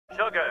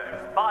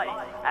sugar, spice,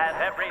 and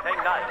everything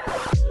nice.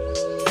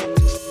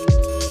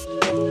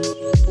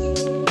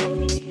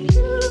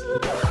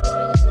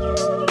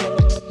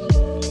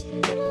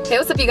 Hey,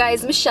 what's up you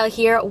guys? Michelle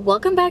here.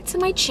 Welcome back to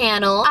my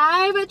channel.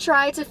 I've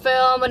tried to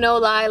film, no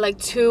lie, like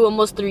 2,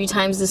 almost 3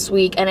 times this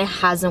week and it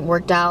hasn't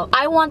worked out.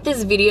 I want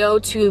this video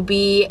to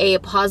be a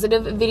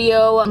positive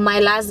video. My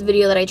last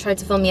video that I tried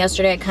to film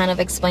yesterday, I kind of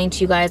explained to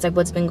you guys like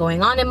what's been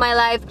going on in my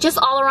life. Just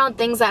all around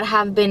things that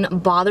have been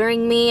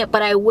bothering me.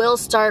 But I will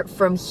start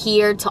from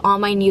here. To all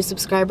my new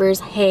subscribers,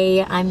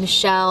 hey, I'm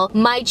Michelle.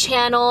 My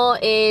channel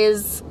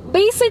is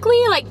basically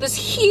like this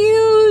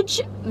huge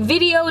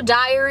video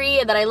diary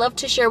that I love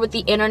to share with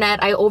the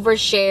internet. I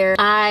overshare.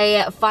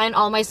 I find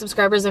all my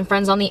subscribers and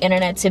friends on the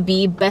internet to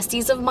be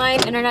besties of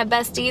mine, internet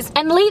besties.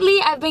 And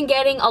lately I've been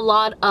getting a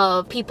lot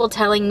of people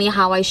telling me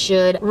how I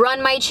should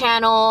run my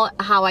channel,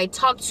 how I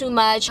talk too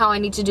much, how I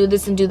need to do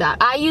this and do that.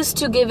 I used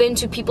to give in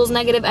to people's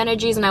negative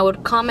energies and I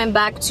would comment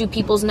back to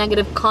people's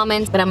negative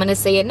comments, but I'm gonna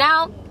say it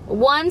now.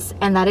 Once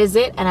and that is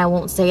it, and I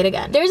won't say it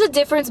again. There's a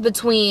difference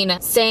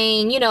between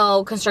saying, you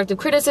know, constructive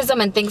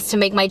criticism and things to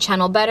make my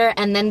channel better,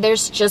 and then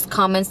there's just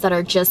comments that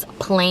are just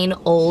plain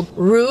old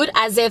rude,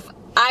 as if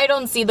I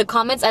don't see the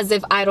comments, as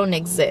if I don't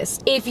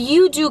exist. If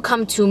you do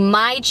come to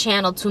my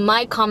channel, to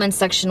my comment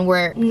section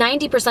where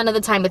 90% of the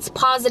time it's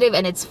positive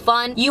and it's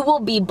fun, you will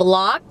be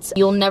blocked.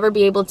 You'll never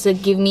be able to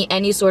give me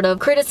any sort of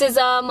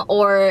criticism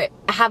or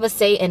have a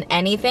say in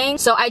anything.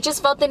 So I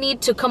just felt the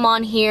need to come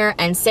on here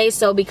and say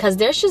so, because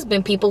there's just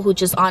been people who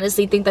just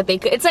honestly think that they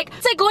could. It's like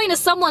going to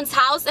someone's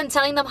house and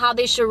telling them how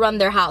they should run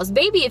their house.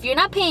 Baby, if you're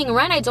not paying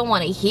rent, I don't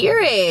want to hear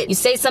it. You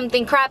say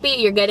something crappy,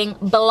 you're getting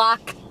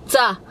blocked,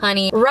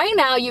 honey. Right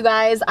now, you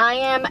guys, I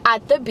am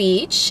at the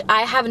beach.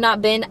 I have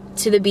not been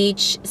to the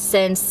beach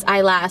since I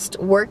last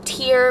worked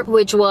here,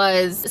 which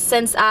was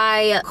since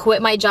I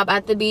quit my job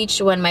at the beach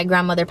when my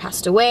grandmother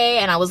passed away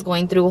and I was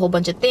going through a whole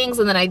bunch of things,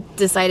 and then I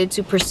decided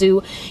to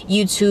pursue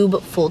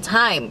YouTube full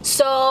time.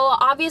 So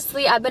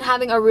obviously I've been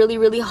having a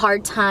really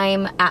hard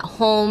time at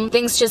home.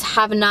 Things just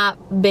have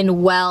not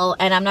been well,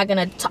 and I'm not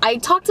gonna I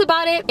talked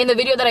about it in the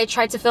video that I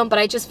tried to film, but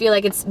I just feel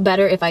like it's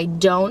better if I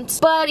don't.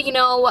 But you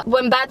know,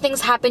 when bad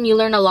things happen, you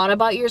learn a lot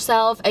about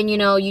yourself, and you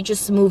know, you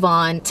just move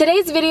on.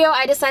 Today's video,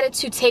 I decided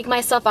to take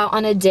myself out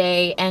on a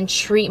day and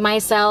treat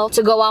myself,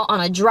 to go out on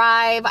a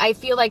drive. I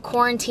feel like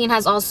quarantine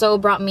has also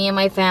brought me and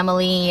my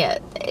family,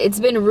 it's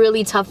been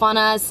really tough on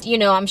us. You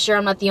know, I'm sure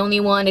I'm not the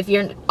only one. If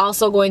you're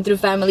also going through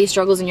family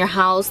struggles in your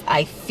house,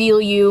 I feel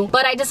you.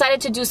 But I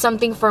decided to do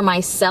something for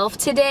myself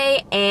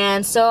today,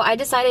 and so I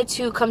decided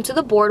to come to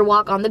the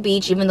boardwalk on the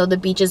beach, even though the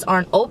beaches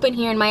aren't open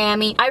here in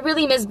Miami. I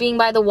really miss being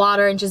by the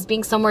water and just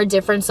being somewhere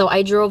different, so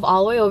I drove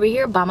all the way over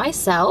here by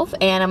myself,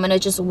 and I'm gonna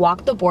just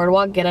walk the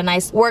boardwalk, get a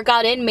nice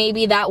workout in.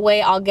 Maybe that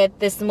way I'll get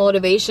this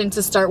motivation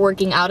to start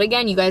working out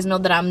again. You guys know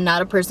that I'm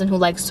not a person who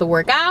likes to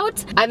work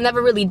out. I've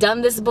never really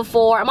done this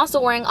before. I'm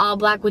also wearing all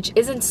black, which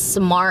isn't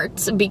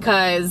smart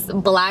because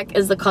black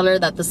is the color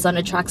that the sun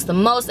attracts the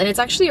most, and it's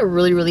actually a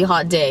really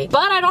hot day.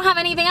 But I don't have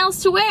anything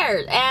else to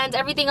wear, and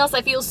everything else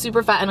I feel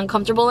super fat and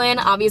uncomfortable in.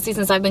 Obviously,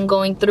 since I've been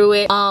going through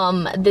it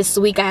this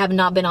week, I have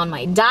not been on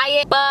my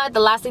diet. But the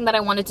last thing that I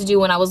wanted to do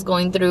when I was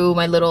going through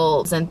my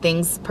little and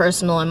things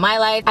personal in my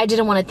life, I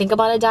didn't want to think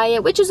about a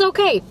diet, which is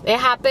okay. It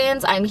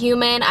happens. I'm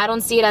human. I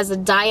don't see it as a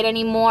diet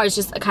anymore. It's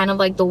just kind of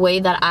like the way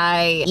that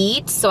I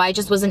eat. So I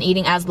just wasn't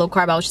eating as low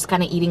carb. I was just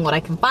kind of eating what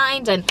I can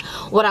find and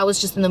what I was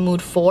just in the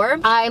mood for.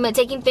 I'm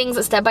taking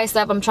things step by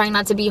step. I'm trying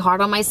not to be hard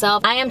on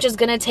myself. I am just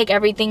gonna take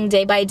everything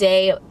day by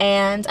day,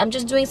 and I'm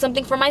just doing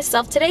something for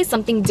myself today,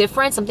 something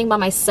different, something by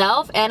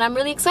myself, and I'm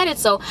really excited.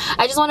 So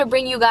I just want to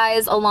bring you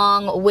guys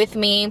along with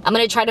me. I'm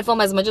gonna try to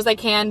film as much as I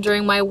can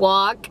during my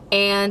walk,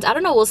 and I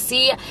don't know, we'll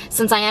see.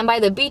 Since I am by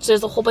the beach,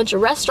 there's a whole bunch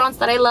of restaurants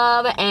that I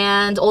love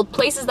and old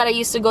places that I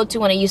used to go to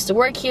when I used to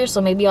work here,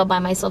 so maybe I'll buy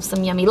myself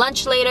some yummy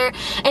lunch later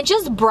and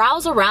just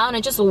browse around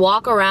and just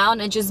walk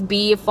around and just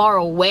be far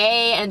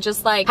away and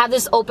just like have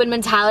this open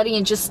mentality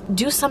and just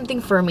do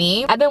something for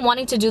me. I've been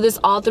wanting to do this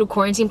all through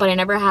quarantine, but I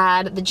never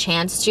had the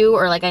chance to,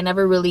 or like I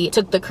never really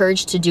took the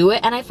courage to do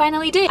it, and I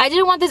finally did. I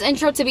didn't want this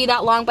intro to be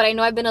that long, but I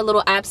know I've been a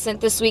little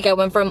absent this week. I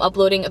went from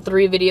uploading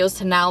 3 videos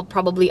to now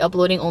probably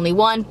uploading only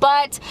 1,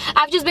 but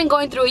I've just been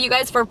going through it, you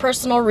guys, for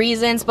personal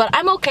reasons, but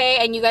I'm okay,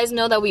 and you guys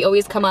know that we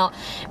always come out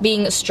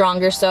being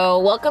stronger. So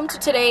welcome to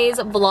today's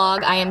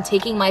vlog. I am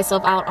taking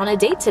myself out on a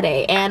date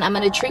today, and I'm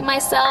gonna treat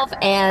myself,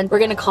 and we're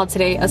gonna call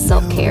today a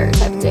self-care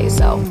type of day.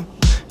 So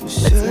let's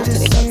see how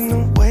today goes.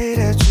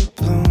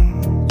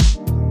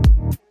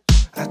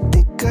 I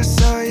think I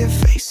saw your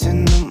face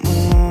in the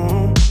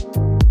moon.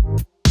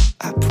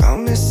 I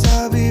promise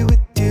I'll be with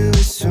you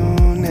as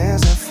soon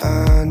as I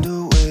find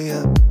a way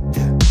up.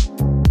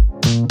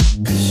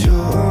 Cause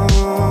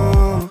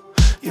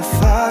you're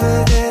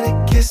farther than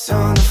a kiss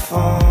on the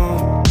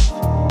phone.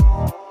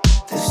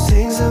 There's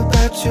things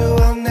about you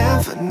I'll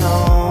never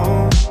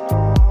know.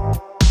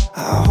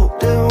 I hope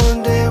that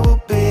one day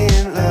we'll be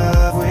in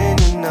love when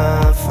you're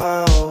not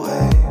far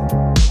away.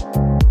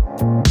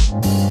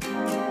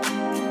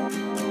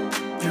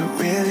 You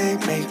really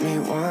make me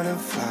wanna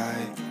fly.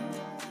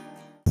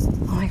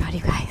 Oh my god,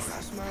 you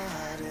guys.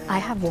 I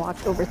have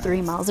walked over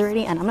 3 miles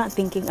already, and I'm not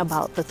thinking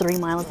about the 3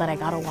 miles that I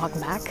gotta walk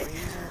back.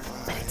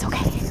 But it's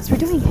okay, because we're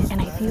doing it,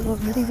 and I feel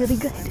really, really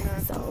good.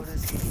 So,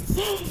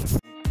 yay!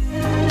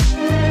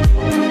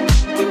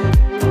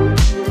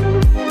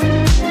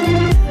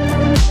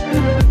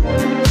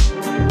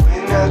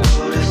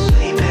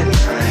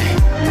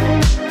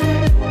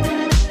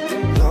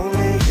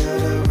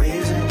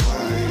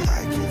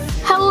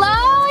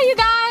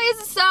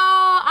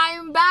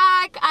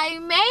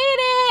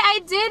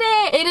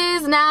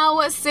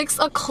 Now 6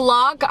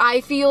 o'clock.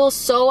 I feel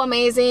so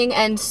amazing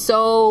and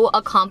so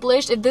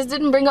accomplished. If this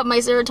didn't bring up my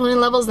serotonin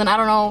levels, then I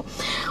don't know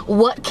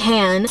what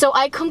can. So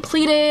I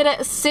completed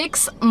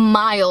 6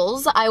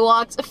 miles. I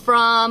walked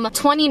from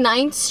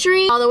 29th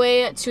Street all the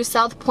way to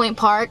South Point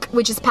Park,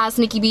 which is past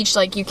Nikki Beach.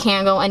 Like, you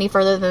can't go any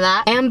further than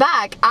that. And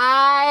back.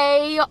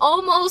 I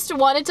almost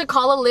wanted to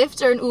call a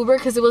Lyft or an Uber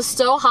because it was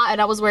so hot and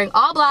I was wearing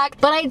all black,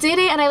 but I did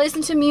it, and I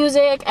listened to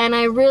music, and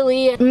I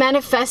really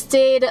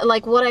manifested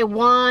like what I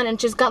want, and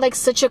just got like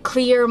such a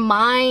clear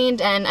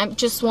mind, and I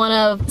just want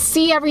to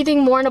see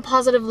everything more in a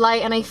positive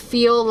light. And I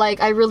feel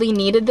like I really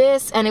needed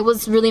this, and it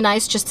was really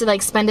nice just to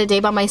like spend a day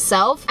by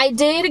myself. I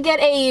did get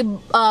a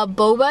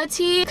boba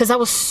tea because I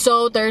was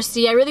so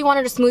thirsty. I really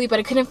wanted a smoothie, but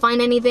I couldn't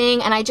find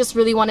anything, and I just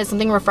really wanted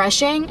something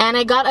refreshing. And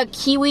I got a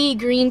kiwi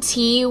green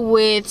tea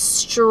with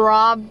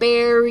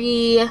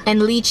strawberry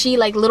and lychee,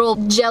 like little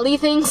jelly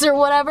things or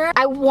whatever.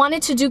 I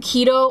wanted to do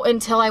keto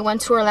until I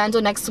went to Orlando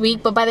next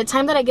week, but by the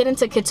time that I get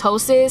into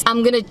ketosis,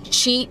 I'm gonna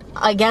cheat,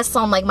 I guess,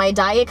 on like my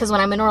diet, because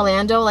when I'm in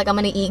Orlando, like, I'm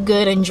gonna eat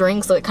good and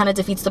drink, so it kind of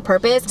defeats the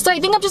purpose. So I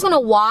think I'm just gonna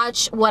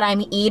watch what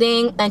I'm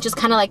eating and just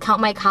kind of like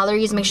count my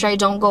calories, make sure I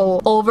don't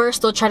go over,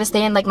 still try to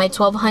stay in like my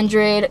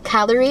 1200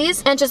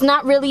 calories, and just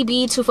not really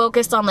be too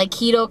focused on like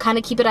keto, kind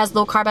of keep it as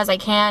low carb as I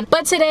can.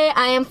 But today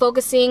I am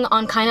focusing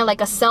on kind of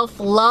like a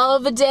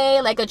self-love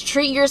day, like a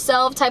treat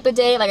yourself type of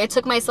day. Like, I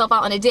took myself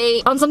out on a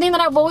date on something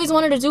that I've always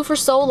wanted to do for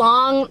so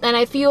long, and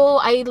I feel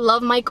I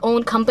love my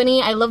own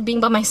company. I love being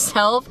by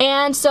myself,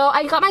 and so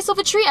I got myself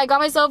a treat. I got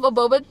myself a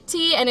boba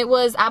tea, and it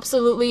was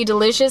absolutely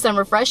delicious and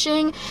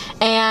refreshing.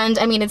 And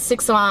I mean, it's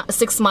 6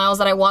 miles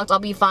that I walked. I'll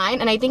be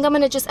fine. And I think I'm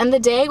gonna just end the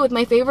day with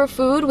my favorite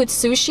food, with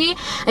sushi.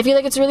 I feel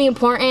like it's really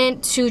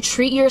important to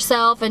treat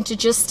yourself and to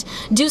just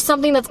do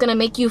something that's gonna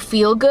make you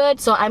feel good.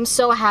 So I'm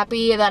so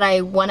happy that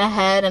I went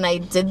ahead and I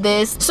did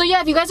this. So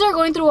yeah, if you guys are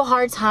going through a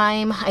hard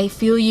time, I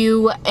feel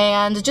you,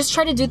 and just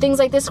try to do things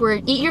like this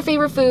where eat your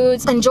favorite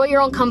foods, enjoy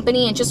your own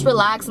company, and just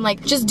relax and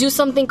like just do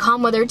something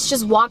calm, whether it's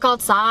just walk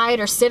outside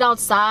or sit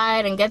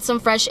outside and get some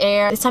fresh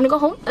air. It's time to go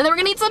home, and then we're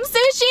gonna eat some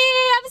sushi.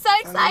 I'm so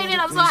excited.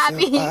 I'm so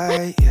happy.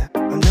 Yeah.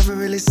 I'm never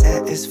really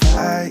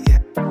satisfied. Yeah.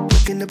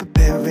 Waking up a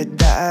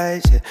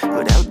paradise, yeah,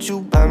 without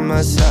you by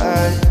my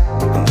side.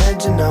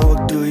 Imagine I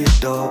walk through your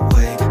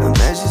doorway.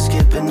 Imagine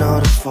skipping all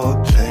the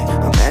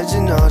foreplay.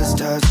 Imagine all the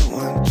stars in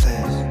one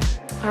place.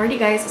 Alrighty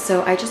guys,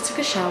 so I just took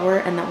a shower,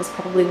 and that was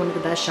probably one of the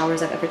best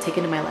showers I've ever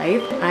taken in my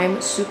life.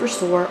 I'm super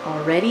sore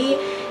already,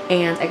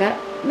 and I got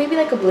maybe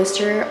like a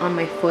blister on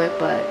my foot,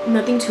 but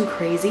nothing too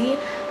crazy.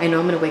 I know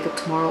I'm gonna wake up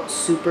tomorrow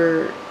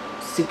super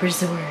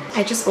sore.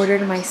 I just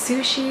ordered my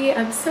sushi.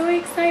 I'm so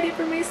excited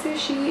for my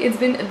sushi. It's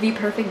been the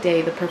perfect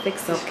day, the perfect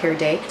self-care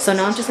day. So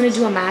now I'm just gonna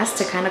do a mask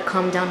to kind of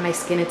calm down my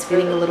skin. It's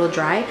feeling a little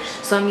dry.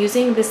 So I'm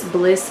using this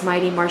Bliss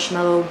Mighty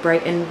Marshmallow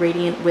Bright and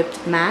Radiant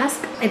Whipped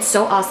Mask. It's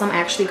so awesome. I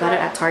actually got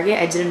it at Target.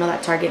 I didn't know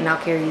that Target now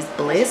carries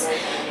Bliss.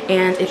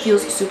 And it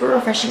feels super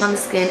refreshing on the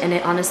skin, and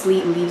it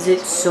honestly leaves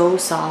it so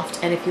soft,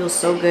 and it feels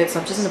so good.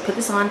 So I'm just gonna put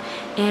this on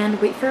and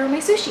wait for my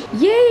sushi.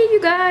 Yay, you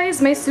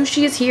guys, my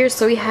sushi is here.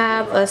 So we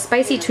have a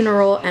spicy tuna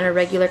roll and a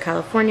regular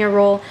California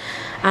roll.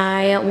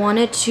 I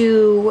wanted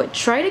to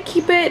try to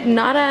keep it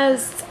not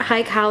as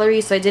high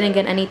calorie, so I didn't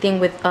get anything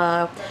with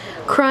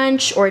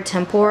crunch or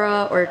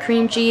tempura or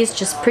cream cheese,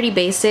 just pretty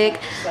basic.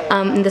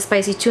 In the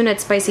spicy tuna,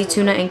 it's spicy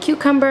tuna and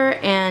cucumber,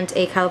 and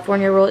a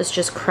California roll is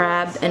just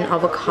crab and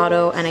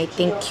avocado and I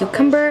think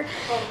cucumber.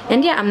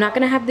 And yeah, I'm not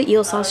gonna have the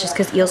eel sauce just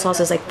because eel sauce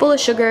is like full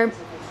of sugar,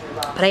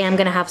 but I am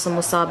gonna have some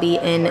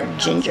wasabi and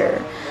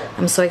ginger.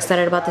 I'm so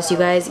excited about this, you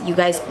guys. You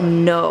guys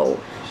know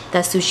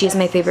that sushi is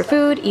my favorite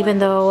food, even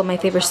though my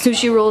favorite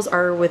sushi rolls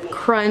are with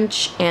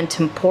crunch and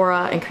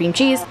tempura and cream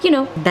cheese. You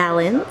know,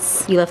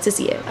 balance. You love to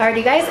see it.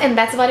 Alrighty guys, and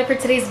that's about it for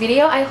today's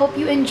video. I hope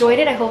you enjoyed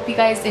it. I hope you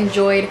guys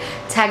enjoyed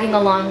tagging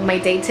along my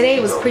day today.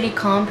 It was pretty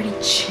calm, pretty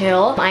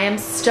chill. I am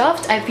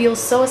stuffed. I feel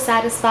so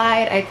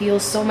satisfied. I feel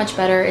so much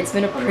better. It's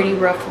been a pretty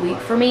rough week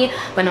for me,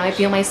 but now I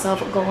feel myself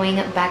going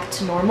back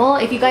to normal.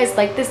 If you guys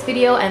like this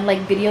video and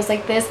like videos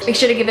like this, make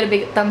sure to give it a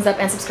big thumbs up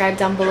and subscribe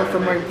down below for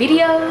more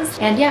videos.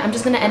 And yeah, I'm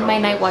just gonna end my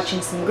night watching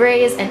some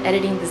Grays and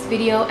editing this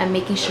video and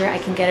making sure I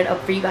can get it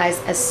up for you guys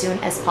as soon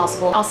as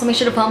possible. Also, make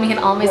sure to follow me on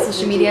all my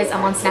social medias.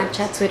 I'm on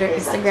Snapchat, Twitter,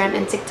 Instagram,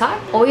 and TikTok.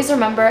 Always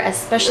remember,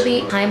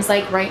 especially times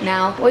like right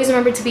now, always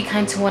remember to be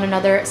kind to one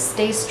another.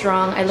 Stay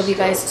strong. I love you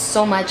guys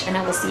so much, and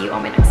I will see you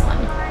on my next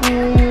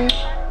one.